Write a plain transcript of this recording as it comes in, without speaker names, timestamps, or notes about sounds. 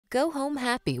Go home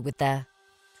happy with the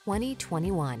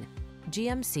 2021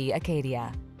 GMC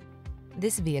Acadia.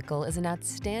 This vehicle is an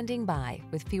outstanding buy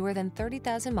with fewer than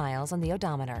 30,000 miles on the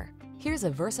odometer. Here's a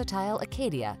versatile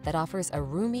Acadia that offers a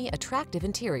roomy, attractive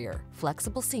interior,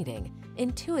 flexible seating,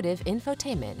 intuitive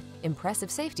infotainment,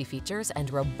 impressive safety features, and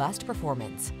robust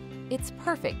performance. It's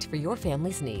perfect for your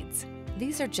family's needs.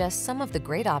 These are just some of the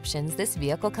great options this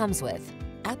vehicle comes with: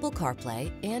 Apple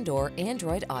CarPlay and/or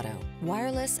Android Auto,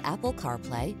 wireless Apple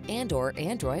CarPlay and/or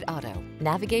Android Auto,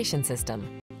 navigation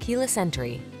system, keyless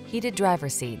entry, heated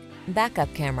driver's seat,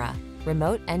 backup camera,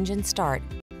 remote engine start,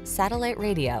 satellite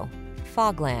radio,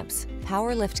 fog lamps,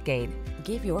 power liftgate.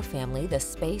 Give your family the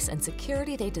space and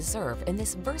security they deserve in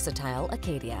this versatile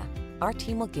Acadia. Our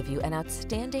team will give you an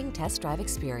outstanding test drive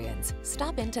experience.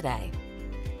 Stop in today.